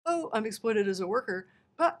I'm exploited as a worker,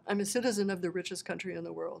 but I'm a citizen of the richest country in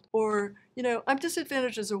the world. Or, I'm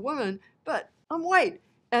disadvantaged as a woman, but I'm white.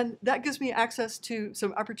 And that gives me access to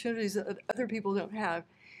some opportunities that other people don't have.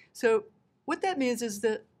 So what that means is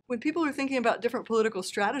that when people are thinking about different political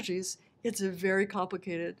strategies, it's a very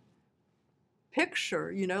complicated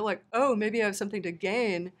picture, like, oh, maybe I have something to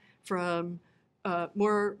gain from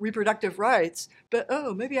more reproductive rights, but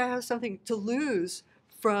oh, maybe I have something to lose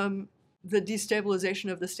from the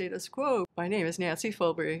destabilization of the status quo. My name is Nancy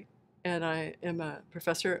Folbre, and I am a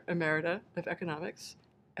professor emerita of economics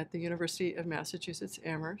at the University of Massachusetts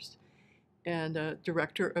Amherst, and a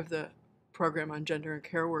director of the program on gender and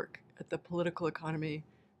care work at the Political Economy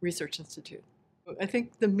Research Institute. I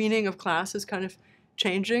think the meaning of class is kind of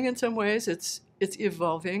changing in some ways. It's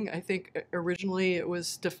evolving. I think originally it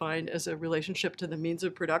was defined as a relationship to the means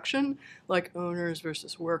of production, like owners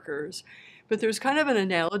versus workers. But there's kind of an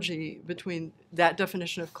analogy between that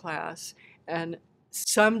definition of class and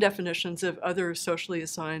some definitions of other socially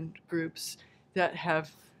assigned groups that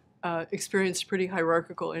have experienced pretty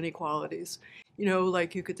hierarchical inequalities.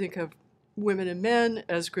 Like you could think of women and men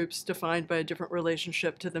as groups defined by a different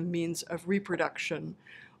relationship to the means of reproduction.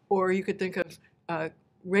 Or you could think of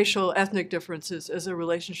racial ethnic differences as a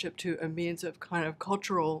relationship to a means of kind of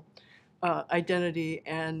cultural identity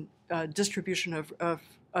and distribution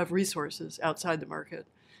of resources outside the market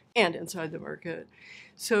and inside the market.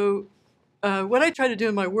 So what I try to do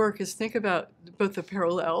in my work is think about both the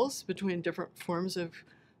parallels between different forms of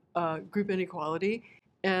group inequality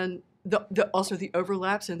and also the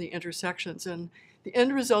overlaps and the intersections. And the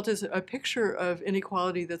end result is a picture of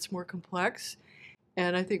inequality that's more complex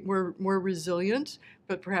and I think more resilient,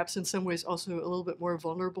 but perhaps in some ways also a little bit more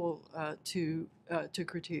vulnerable to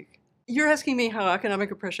critique. You're asking me how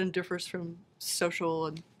economic oppression differs from social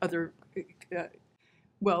and other,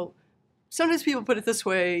 well, sometimes people put it this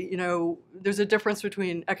way, there's a difference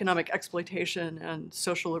between economic exploitation and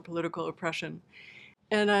social or political oppression.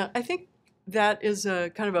 And I think that is a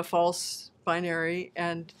kind of a false binary,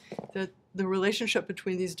 and that the relationship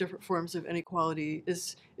between these different forms of inequality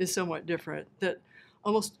is somewhat different. That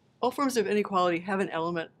almost all forms of inequality have an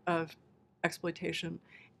element of exploitation,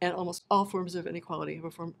 and almost all forms of inequality have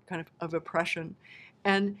a form kind of oppression.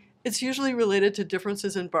 And it's usually related to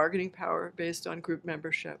differences in bargaining power based on group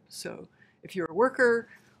membership. So if you're a worker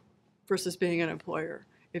versus being an employer,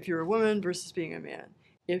 if you're a woman versus being a man,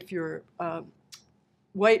 if you're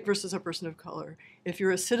white versus a person of color, if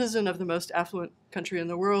you're a citizen of the most affluent country in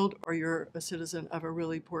the world, or you're a citizen of a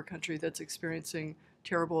really poor country that's experiencing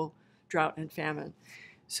terrible drought and famine.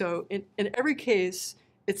 So in every case,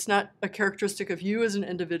 it's not a characteristic of you as an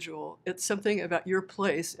individual. It's something about your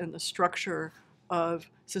place in the structure of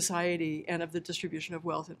society and of the distribution of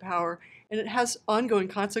wealth and power. And it has ongoing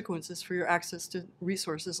consequences for your access to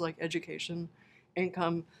resources like education,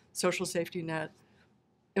 income, social safety net,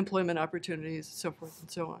 employment opportunities, so forth and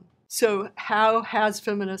so on. So how has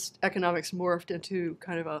feminist economics morphed into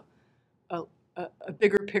kind of a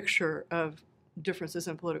bigger picture of differences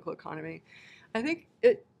in political economy? I think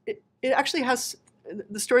it actually has,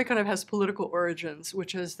 the story kind of has political origins,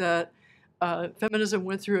 which is that feminism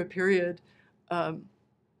went through a period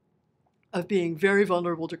of being very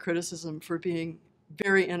vulnerable to criticism for being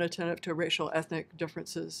very inattentive to racial ethnic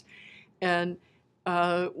differences. And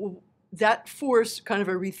that forced kind of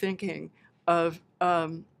a rethinking of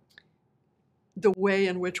the way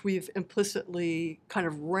in which we've implicitly kind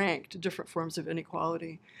of ranked different forms of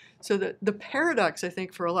inequality. So that the paradox, I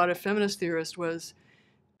think, for a lot of feminist theorists was,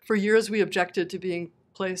 for years we objected to being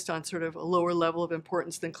placed on sort of a lower level of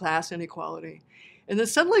importance than class inequality. And then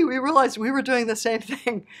suddenly we realized we were doing the same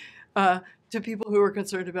thing to people who were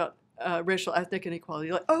concerned about racial ethnic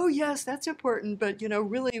inequality. Like, oh yes, that's important, but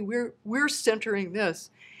really we're centering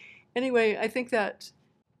this. Anyway, I think that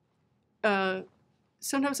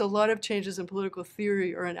sometimes a lot of changes in political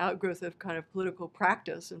theory are an outgrowth of kind of political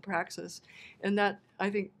practice and praxis. And that, I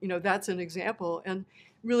think, that's an example. And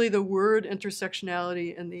really the word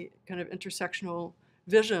intersectionality and the kind of intersectional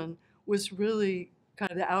vision was really kind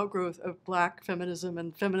of the outgrowth of Black feminism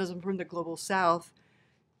and feminism from the global South,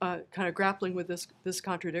 kind of grappling with this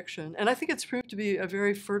contradiction. And I think it's proved to be a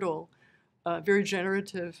very fertile, very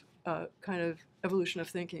generative kind of evolution of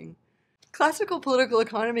thinking. Classical political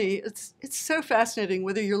economy, it's so fascinating,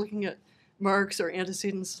 whether you're looking at Marx or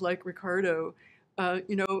antecedents like Ricardo.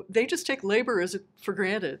 They just take labor for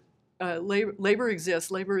granted. Labor exists,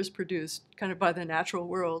 labor is produced kind of by the natural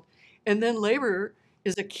world. And then labor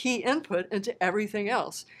is a key input into everything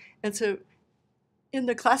else. And so in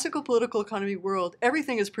the classical political economy world,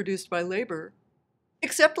 everything is produced by labor,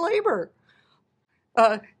 except labor.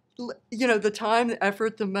 you know, the time, the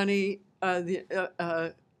effort, the money,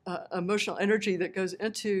 the emotional energy that goes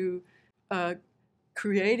into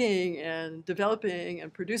creating and developing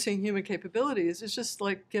and producing human capabilities is just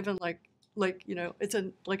like given like you know, it's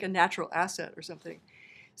like a natural asset or something.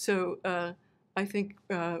 So I think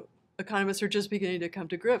economists are just beginning to come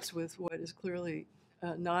to grips with what is clearly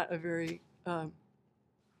not a very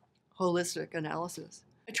holistic analysis.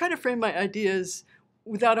 I try to frame my ideas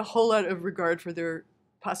without a whole lot of regard for their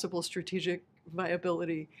possible strategic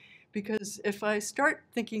viability, because if I start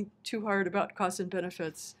thinking too hard about costs and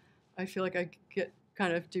benefits, I feel like I get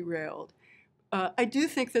kind of derailed. I do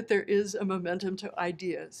think that there is a momentum to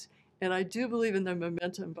ideas, and I do believe in the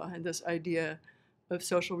momentum behind this idea of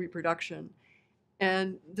social reproduction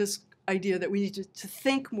and this idea that we need to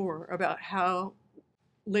think more about how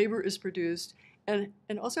labor is produced and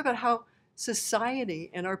also about how society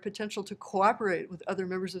and our potential to cooperate with other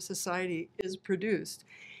members of society is produced.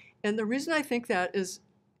 And the reason I think that is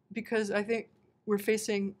because I think we're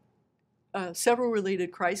facing several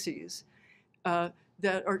related crises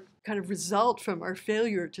that are kind of result from our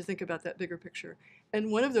failure to think about that bigger picture.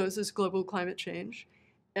 And one of those is global climate change.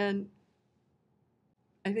 And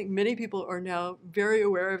I think many people are now very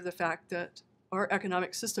aware of the fact that our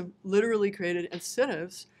economic system literally created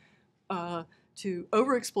incentives to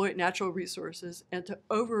overexploit natural resources and to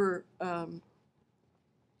over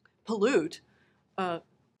pollute the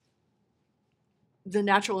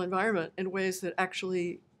natural environment in ways that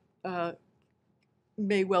actually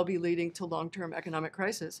may well be leading to long-term economic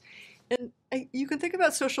crisis. And you can think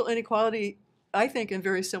about social inequality, I think, in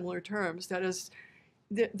very similar terms. That is,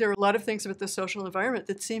 there are a lot of things about the social environment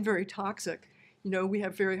that seem very toxic. You know, we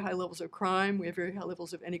have very high levels of crime, we have very high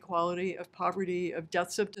levels of inequality, of poverty, of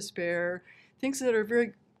deaths of despair, things that are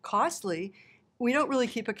very costly. We don't really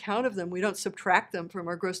keep account of them. We don't subtract them from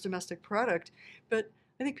our gross domestic product. But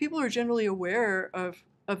I think people are generally aware of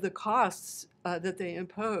the costs that they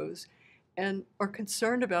impose and are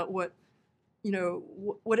concerned about what, you know,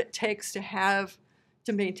 what it takes to have,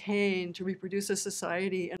 to maintain, to reproduce a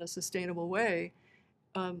society in a sustainable way,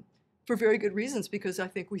 for very good reasons, because I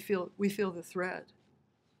think we feel the threat.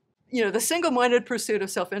 You know, the single-minded pursuit of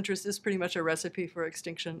self-interest is pretty much a recipe for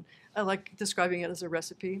extinction. I like describing it as a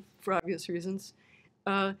recipe for obvious reasons.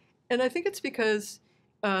 And I think it's because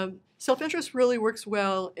self-interest really works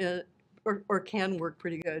well or can work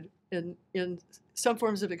pretty good in some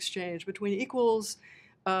forms of exchange between equals,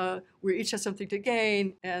 where each has something to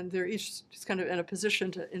gain, and they're each just kind of in a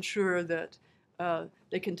position to ensure that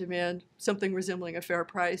they can demand something resembling a fair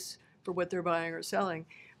price for what they're buying or selling.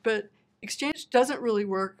 But exchange doesn't really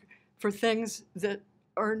work for things that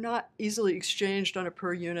are not easily exchanged on a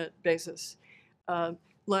per unit basis,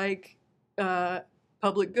 like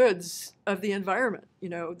public goods of the environment. You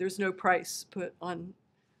know, there's no price put on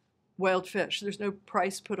wild fish. There's no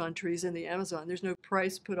price put on trees in the Amazon. There's no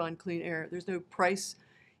price put on clean air. There's no price,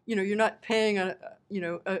 you know, you're not paying a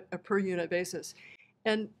per unit basis.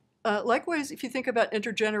 And likewise, if you think about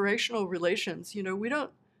intergenerational relations, you know, we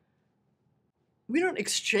don't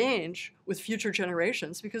exchange with future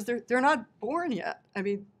generations because they're not born yet. I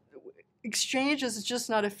mean, exchange is just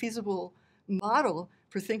not a feasible model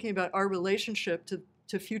for thinking about our relationship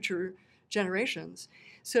to future generations.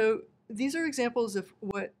 So these are examples of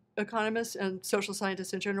what economists and social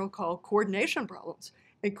scientists in general call coordination problems.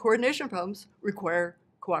 And coordination problems require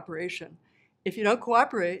cooperation. If you don't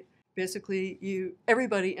cooperate, basically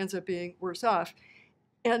everybody ends up being worse off.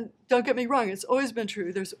 And don't get me wrong, it's always been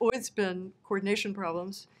true. There's always been coordination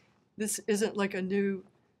problems. This isn't like a new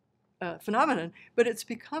phenomenon, but it's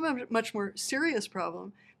become a much more serious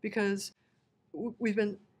problem because we've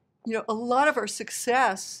been, you know, a lot of our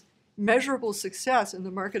success, measurable success in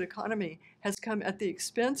the market economy has come at the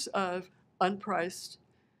expense of unpriced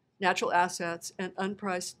natural assets and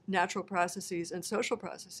unpriced natural processes and social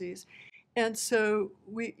processes. And so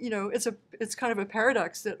you know, it's kind of a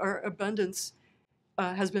paradox that our abundance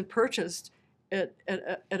has been purchased at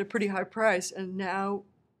a pretty high price, and now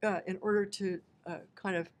in order to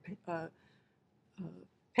kind of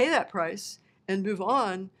pay that price and move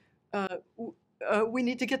on, we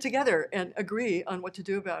need to get together and agree on what to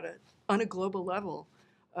do about it on a global level.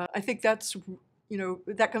 I think that's, you know,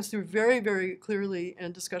 that comes through very, very clearly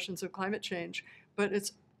in discussions of climate change, but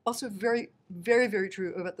it's also very, very, very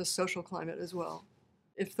true about the social climate as well.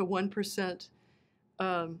 If the 1%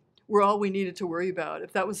 were all we needed to worry about,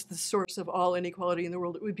 if that was the source of all inequality in the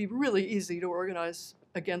world, it would be really easy to organize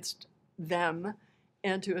against them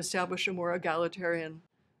and to establish a more egalitarian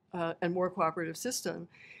and more cooperative system.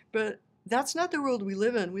 But that's not the world we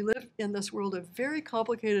live in. We live in this world of very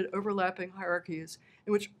complicated overlapping hierarchies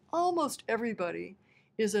in which almost everybody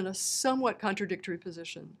is in a somewhat contradictory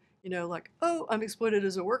position. Like, oh, I'm exploited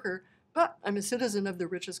as a worker, but I'm a citizen of the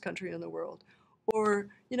richest country in the world. Or,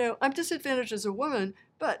 I'm disadvantaged as a woman,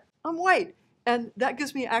 but I'm white. And that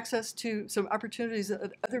gives me access to some opportunities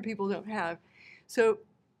that other people don't have. So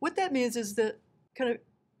what that means is that kind of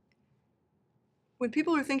when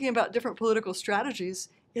people are thinking about different political strategies,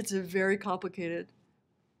 it's a very complicated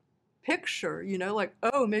picture, like,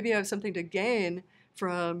 oh, maybe I have something to gain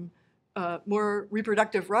from more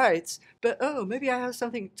reproductive rights, but oh, maybe I have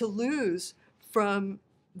something to lose from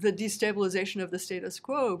the destabilization of the status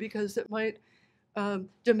quo because it might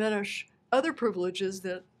diminish other privileges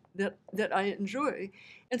that I enjoy.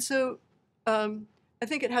 And so I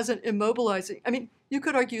think it has an immobilizing, I mean, you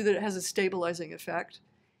could argue that it has a stabilizing effect.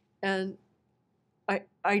 And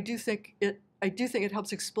I do think it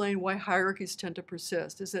helps explain why hierarchies tend to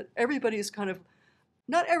persist, is that everybody is kind of,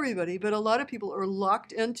 not everybody, but a lot of people are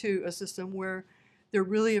locked into a system where they're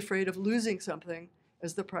really afraid of losing something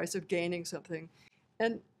as the price of gaining something.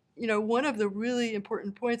 And one of the really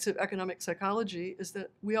important points of economic psychology is that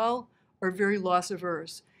we all are very loss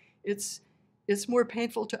averse. It's more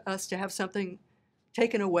painful to us to have something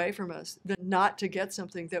taken away from us than not to get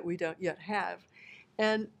something that we don't yet have.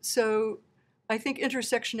 And so I think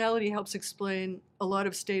intersectionality helps explain a lot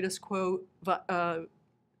of status quo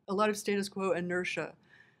inertia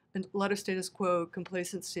and a lot of status quo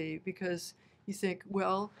complacency, because you think,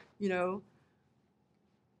 well, the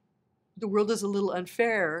world is a little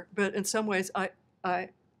unfair, but in some ways I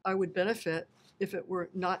would benefit if it were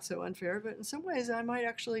not so unfair, but in some ways I might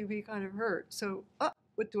actually be kind of hurt. So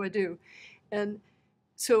what do I do? And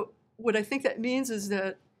so what I think that means is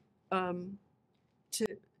that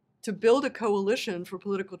to build a coalition for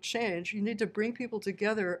political change, you need to bring people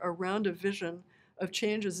together around a vision of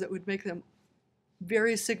changes that would make them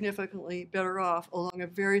very significantly better off along a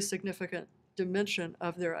very significant dimension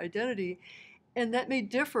of their identity. And that may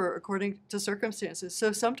differ according to circumstances.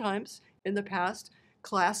 So sometimes in the past,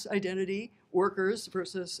 class identity, workers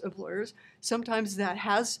versus employers, sometimes that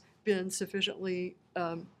has been sufficiently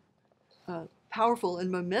powerful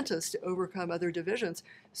and momentous to overcome other divisions.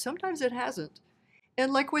 Sometimes it hasn't.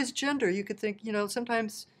 And likewise, gender, you could think,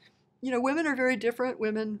 sometimes, women are very different.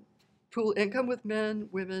 Women pool income with men.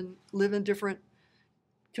 Women live in different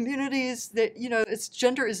communities. That,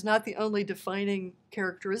 gender is not the only defining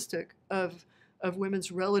characteristic of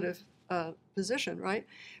women's relative position, right?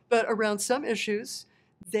 But around some issues,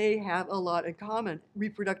 they have a lot in common.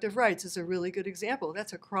 Reproductive rights is a really good example.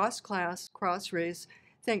 That's a cross-class, cross-race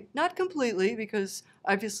thing. Not completely, because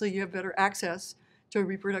obviously you have better access to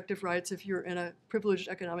reproductive rights if you're in a privileged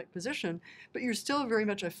economic position, but you're still very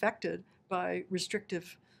much affected by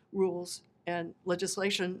restrictive rules and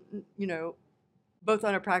legislation, both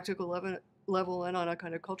on a practical level and on a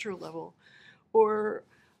kind of cultural level. Or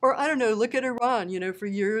I don't know, look at Iran. For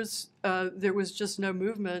years, there was just no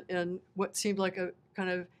movement in what seemed like a kind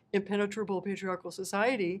of impenetrable patriarchal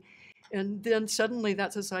society. And then suddenly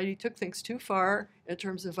that society took things too far in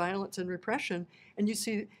terms of violence and repression. And you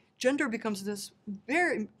see gender becomes this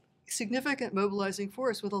very significant mobilizing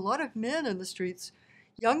force with a lot of men in the streets,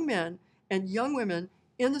 young men and young women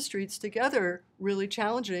in the streets together, really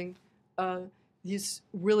challenging these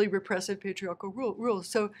really repressive patriarchal rules.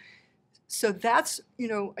 So that's,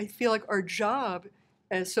 I feel like our job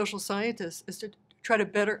as social scientists is to try to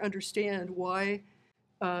better understand why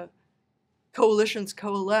coalitions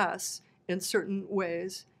coalesce in certain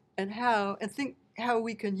ways and think how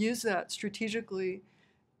we can use that strategically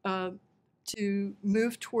to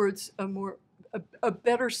move towards a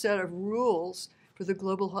better set of rules for the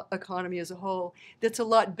global economy as a whole that's a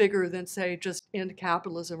lot bigger than, say, just end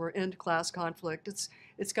capitalism or end class conflict.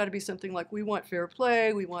 It's got to be something like, we want fair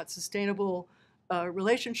play, we want sustainable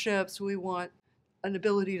relationships, we want an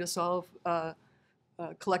ability to solve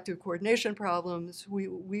collective coordination problems, we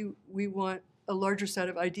want a larger set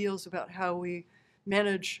of ideals about how we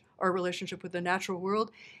manage our relationship with the natural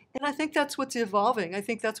world. And I think that's what's evolving. I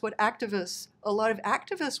think that's what a lot of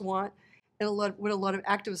activists want, and what a lot of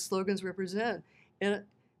activist slogans represent.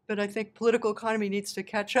 But I think political economy needs to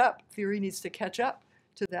catch up. Theory needs to catch up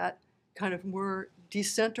to that kind of more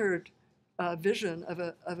decentered vision of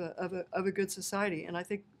a good society. And I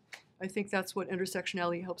think that's what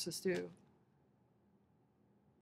intersectionality helps us do.